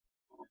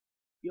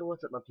Yo,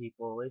 what's up, my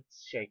people?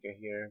 It's Shaker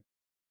here.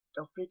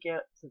 Don't freak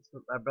out since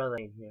my brother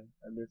ain't here.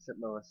 I'm doing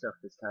something by myself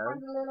this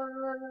time.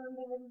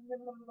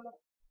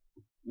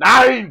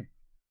 Nine!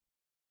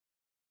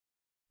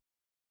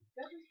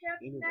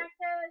 Anyway,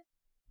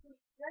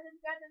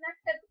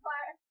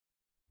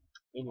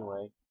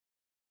 anyway,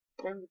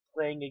 I'm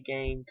playing a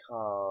game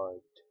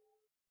called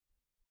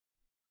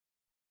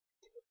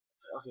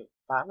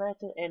Five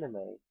Nights at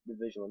Anime, the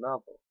visual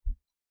novel.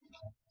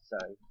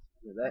 Sorry,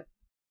 do that.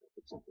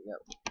 It's something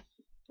else.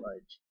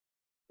 Fudge.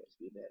 Let's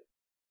be better.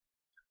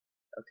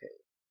 Okay.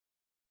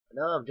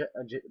 No, I'm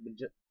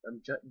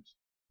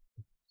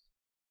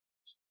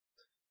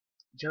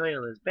joining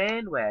on this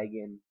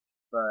bandwagon,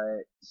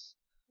 but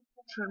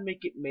trying to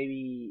make it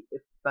maybe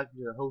if I can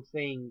do the whole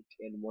thing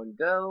in one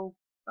go,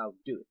 I'll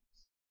do it.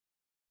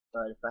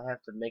 But if I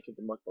have to make it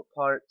to multiple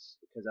parts,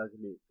 because I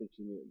can do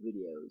 15-minute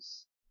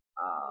videos,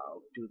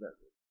 I'll do them.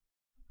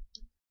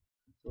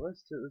 So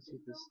let's see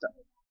if this stuff.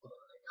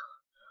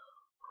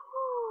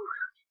 Oh my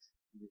god.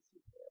 This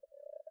is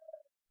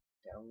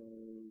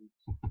download.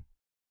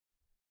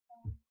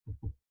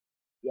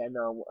 Yeah,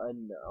 no, I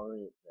know. I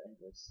have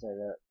it set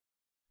up.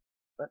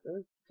 But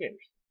who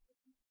cares?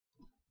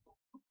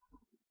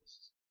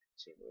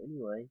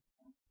 Anyway.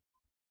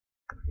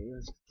 Okay,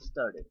 let's get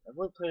started. I've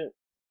only played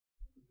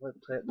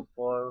it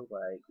before,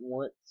 like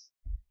once.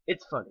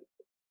 It's funny.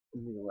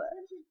 I'm gonna laugh.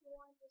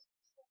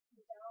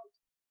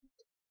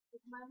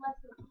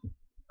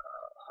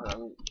 Hold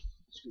on,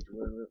 excuse me,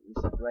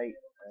 this is right.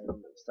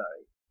 I'm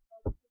sorry.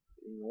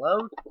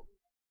 Load.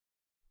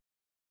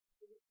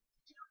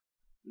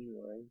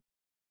 Anyway,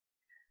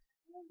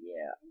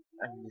 yeah,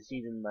 I'm just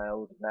using my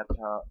old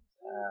laptop.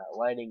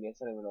 Lighting is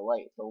not even a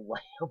light, it's a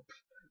lamp.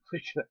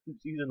 Which I'm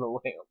using a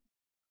lamp.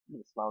 I'm in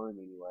a small room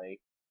anyway.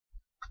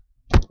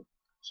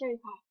 Cherry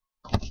pie.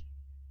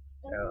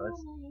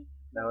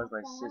 That was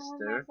my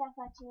sister.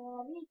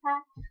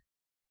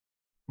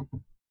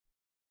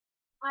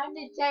 I'm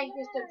the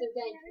dankest of the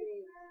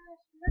dankest.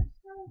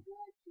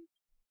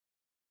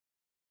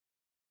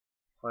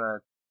 Hold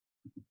on.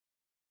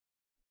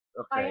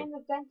 I Okay. am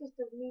the dankest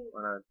of me.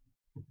 Hold on.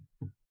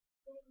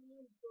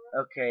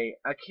 Okay,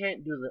 I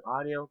can't do the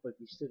audio, but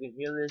you still can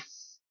hear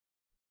this.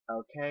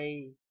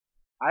 Okay.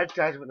 I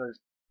tried with those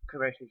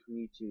corrections from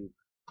YouTube.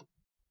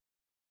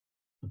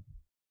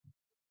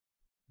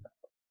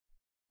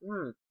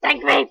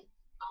 Thank me!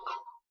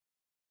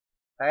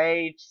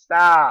 Paige,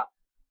 stop!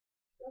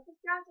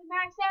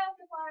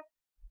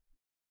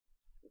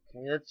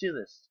 Okay, let's do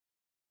this.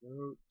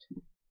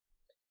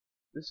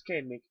 This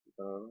game makes me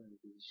go,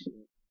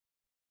 shit.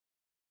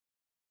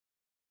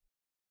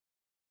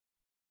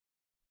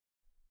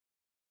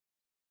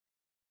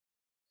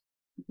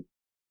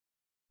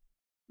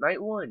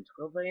 Night 1,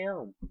 12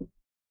 a.m.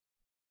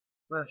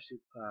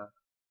 Super.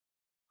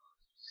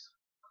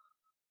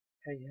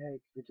 Hey,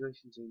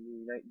 congratulations on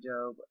your night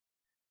job.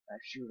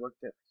 After you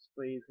worked at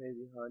Spree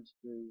Crazy Hard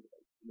to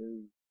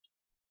move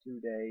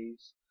 2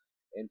 days.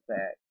 In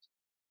fact.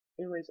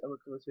 Anyways, I'm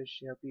gonna come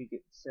especially help you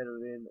get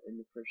settled in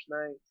your first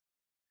night.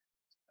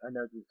 I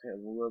know it's kind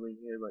of overwhelming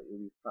here, but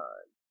you'll be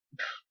fine.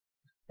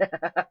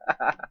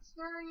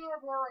 Screw you,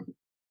 Billy.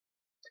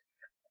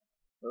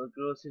 Well, the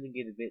girls seem to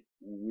get a bit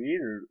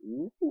weird.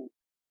 Ooh,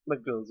 my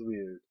girl's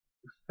weird.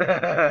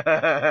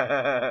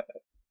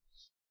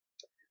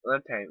 Well,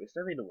 I'm tired. It's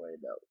nothing to worry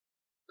about.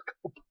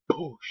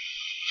 Oh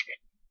shit!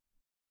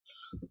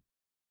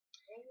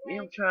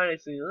 Yeah, I'm trying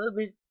to see a little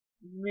bit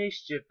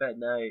mischief at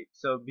night,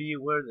 so be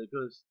aware that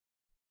girls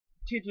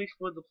tend to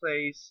explore the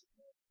place.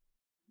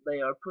 They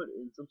are put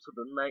in some sort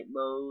of night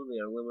mode. They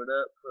are limbered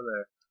up for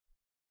their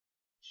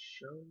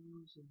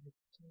shows and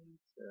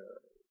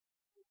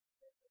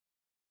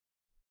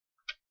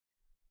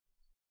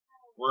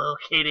well,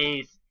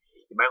 kiddies,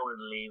 you might want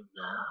to leave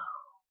now.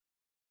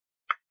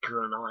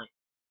 Illinois,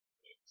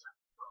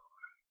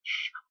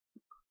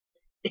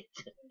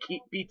 it's a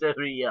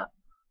pizzeria.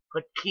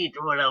 Put kids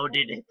around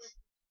in it.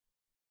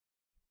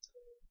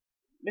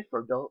 Meant for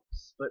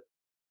adults, but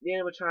the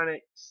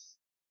animatronics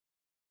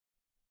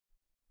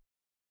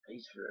are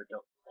used for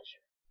adult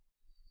pleasure.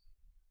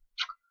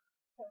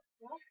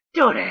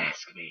 Don't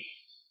ask me.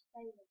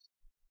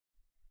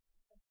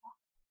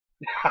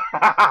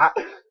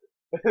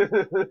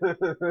 Literally.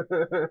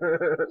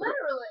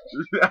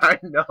 I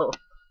know.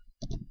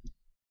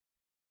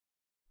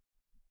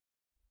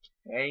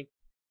 Okay.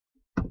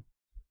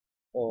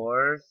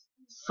 Or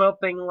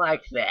something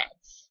like that.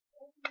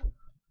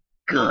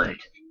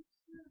 Good.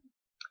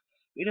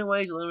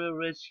 Anyways, the limited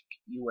risk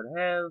you would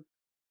have.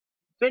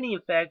 If any,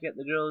 in fact, that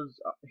the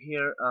girls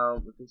here,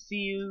 if they see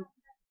you,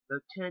 they'll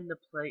tend to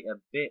play a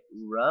bit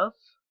rough.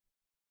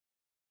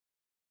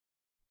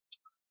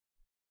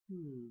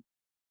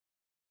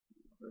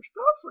 First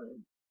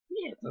girlfriend.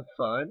 Yeah, it's a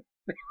fun.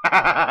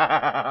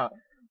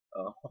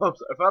 Oh, I'm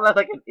sorry. If I look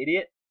like an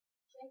idiot,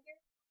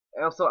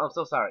 I'm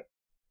so sorry.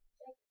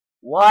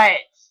 What?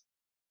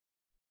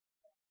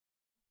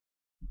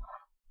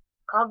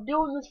 I'm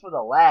doing this for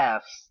the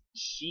laughs.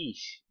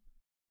 Sheesh.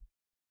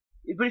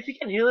 But if you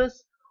can hear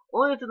this,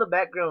 Only into the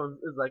background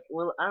is like,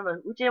 well, I don't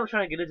know which channel I'm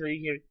trying to get into.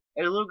 You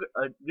hear a little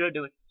girl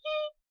doing,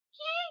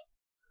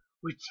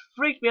 which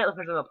freaked me out the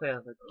first time I played. I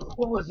was like,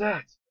 what was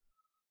that?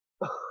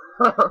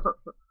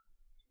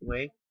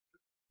 Wait,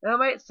 that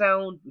might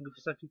sound good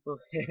for some people,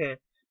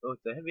 but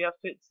with the heavy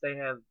outfits they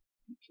have,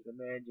 you can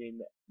imagine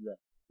the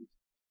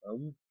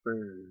comfort.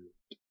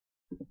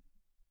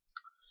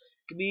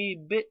 Can be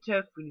a bit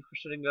tough when you're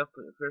setting up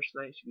on the first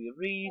night. Should be a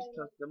breeze.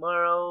 Talk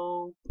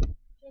tomorrow.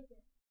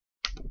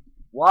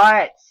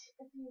 What?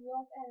 If you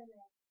love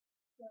anime,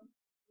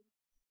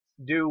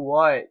 Do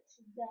what?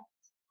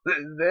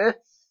 that. This?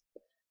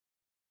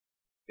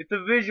 It's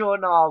a visual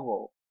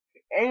novel.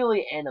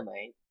 Ain't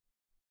anime.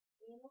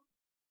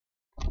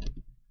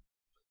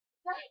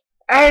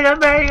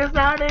 Anime is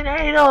not an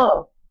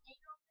anal!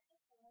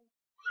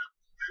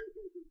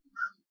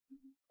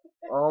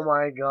 Oh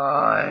my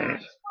god.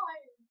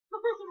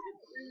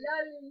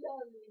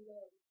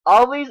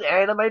 All these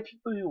anime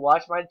people who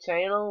watch my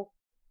channel,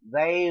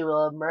 they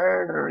will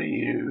murder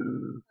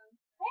you.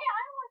 Hey,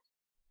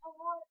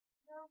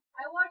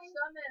 I watch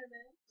some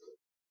anime.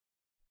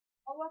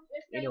 I watch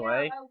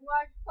Anyway, I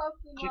watch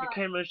Pokemon. check your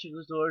camera, check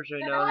the doors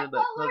right now,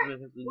 but close them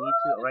if you need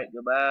to. Alright,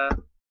 goodbye.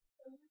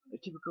 A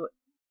typical.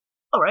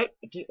 Alright,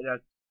 after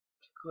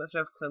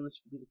I've claimed this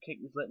should be the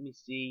cake, just let me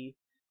see.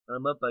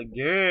 I'm up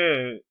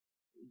again.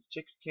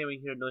 Check your camera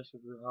here, noise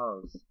from the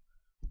halls.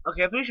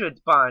 Okay, I'm pretty sure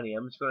it's Bonnie.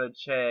 I'm just gonna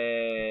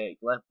check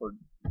left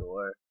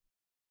door.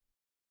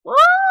 What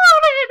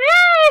is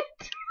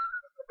it?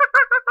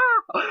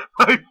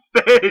 My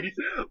face!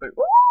 Like,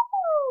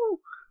 woo!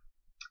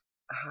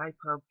 Hi,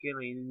 Pumpkin. I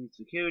need a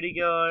security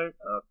guard.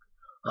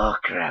 Oh,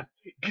 crap.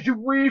 Get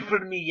away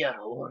from me, you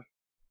whore.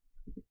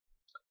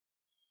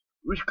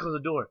 We should close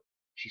the door.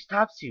 She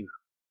stops you.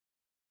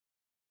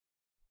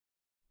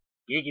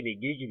 Giggity,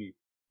 giggity.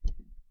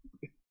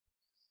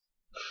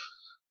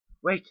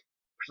 Wait.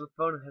 The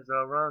phone has it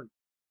all wrong.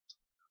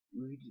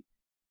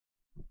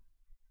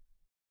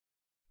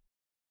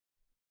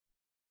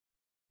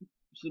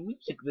 It's the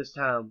music this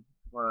time.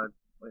 Hold on.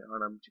 Wait,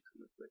 hold on. I'm checking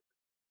real quick.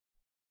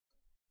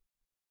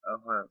 Oh,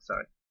 hold on.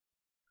 Sorry.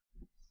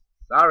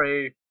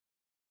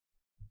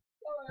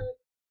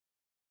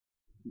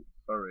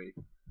 Sorry.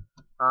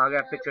 I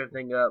gotta fix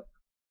everything up.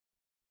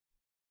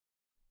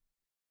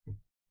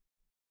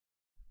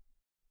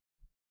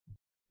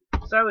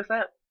 Sorry with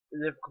that. The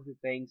difficulty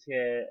things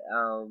here.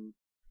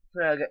 So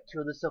I got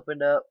two of this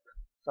opened up.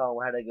 So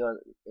I had to go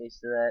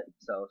into that.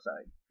 So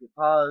sorry. If you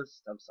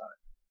paused, I'm sorry.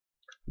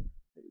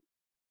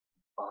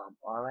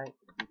 Alright.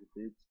 Do the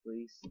boobs,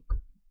 please.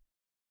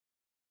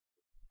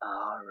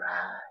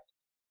 Alright.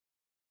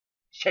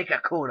 Shake a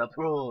corner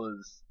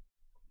pros.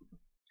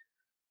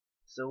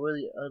 So where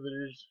the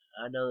others?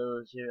 I know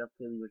those here. I'm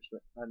feeling which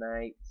my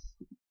nights.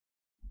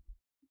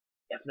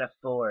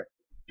 FNF4.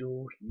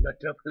 Do not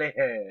play.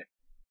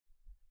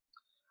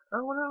 I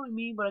don't know what we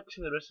mean, but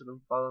actually the rest of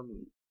them follow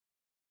me.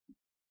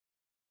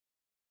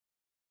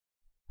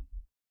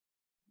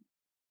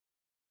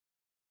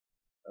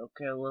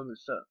 Okay, well,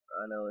 so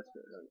I know it's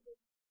good.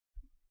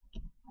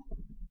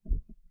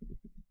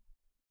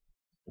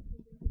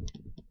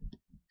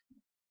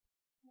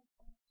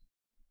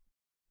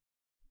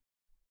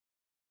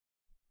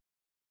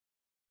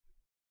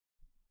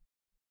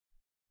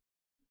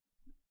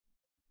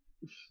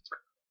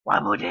 Why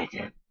would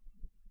it?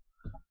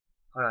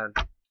 Hold on.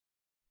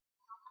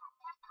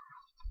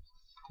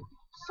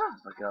 Son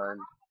of a gun.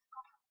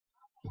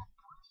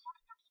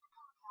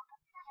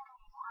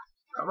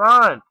 Come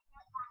on!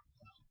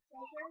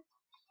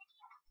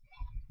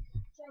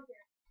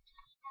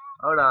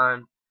 Hold on.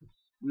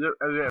 Music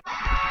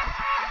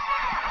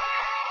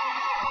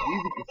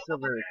is still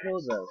very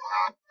cool though.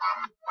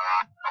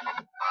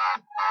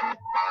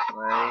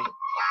 Right?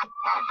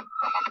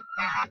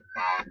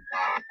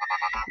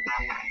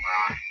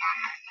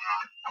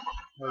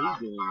 How are you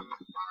doing?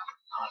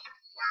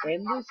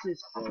 And this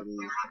is Freddy.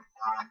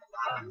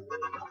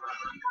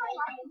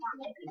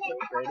 What's up,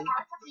 Freddy?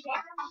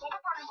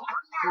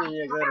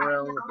 Yeah, going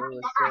around with the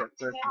list at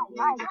first and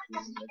going to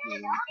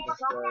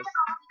discuss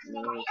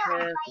no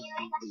chance to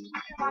speak to you.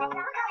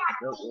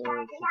 Don't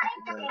worry, keep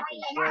the gun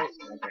straight.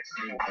 I got to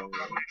see it on the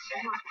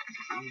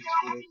these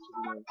kids to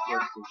be on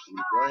first and she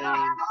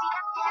blames.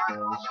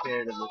 I'm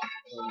scared of this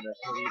coming up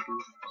heavy.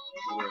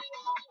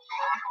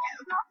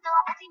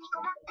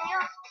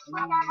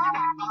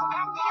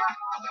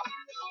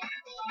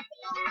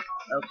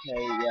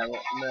 Okay, yeah,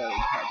 no,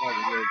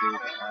 probably really good.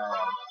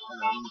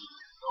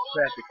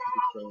 Traffic to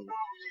the same.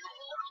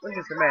 Look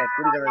at the match.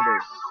 What are you gonna do?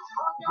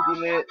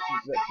 50 minutes,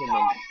 he's got 10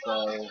 minutes, so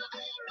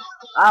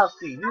I'll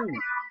see you.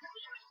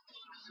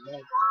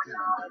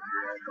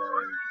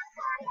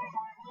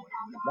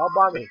 Not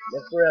Bobby,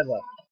 that's forever.